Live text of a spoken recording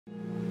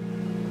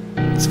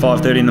It's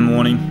 5:30 in the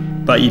morning,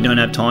 but you don't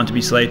have time to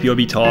be sleepy or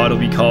be tired or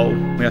be cold.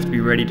 We have to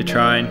be ready to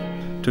train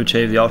to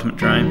achieve the ultimate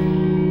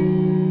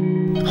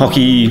dream.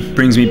 Hockey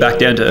brings me back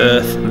down to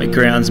earth. It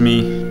grounds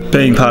me.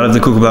 Being part of the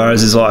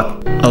Kookaburras is like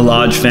a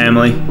large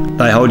family.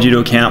 They hold you to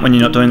account when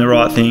you're not doing the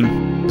right thing.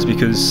 It's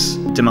because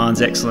it demands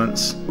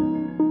excellence.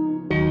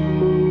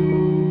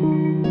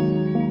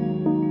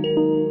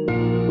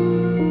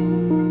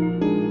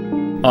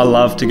 I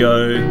love to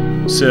go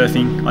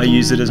surfing. I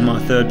use it as my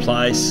third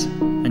place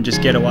and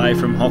just get away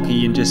from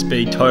hockey and just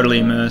be totally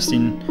immersed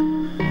in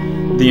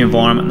the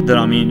environment that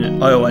I'm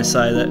in. I always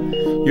say that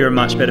you're a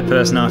much better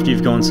person after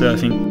you've gone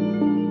surfing.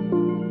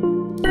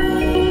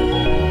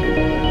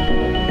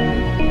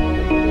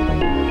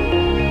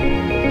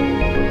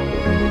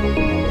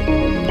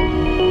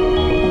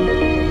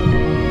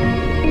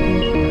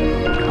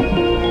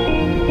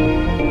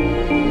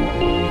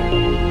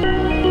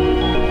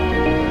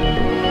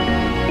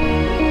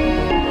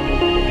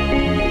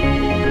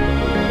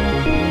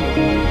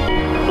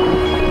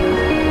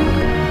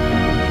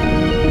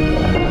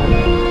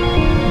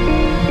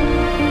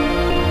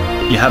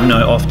 You have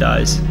no off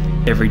days.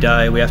 Every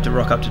day we have to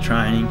rock up to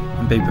training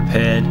and be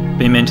prepared,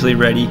 be mentally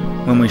ready.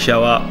 When we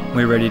show up,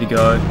 we're ready to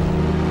go.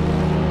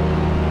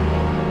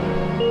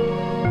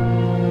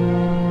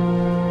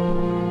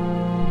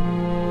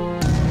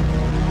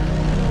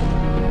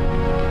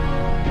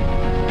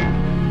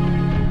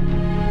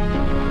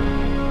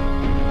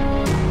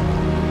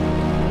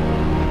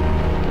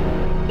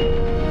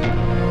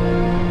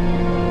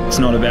 It's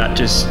not about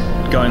just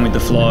going with the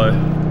flow.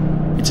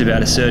 It's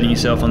about asserting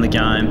yourself on the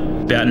game.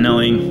 About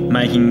knowing,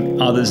 making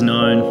others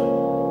known,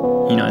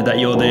 that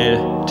you're there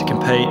to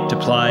compete, to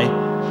play,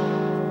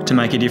 to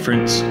make a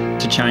difference,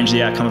 to change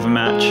the outcome of a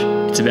match.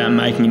 It's about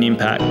making an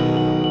impact.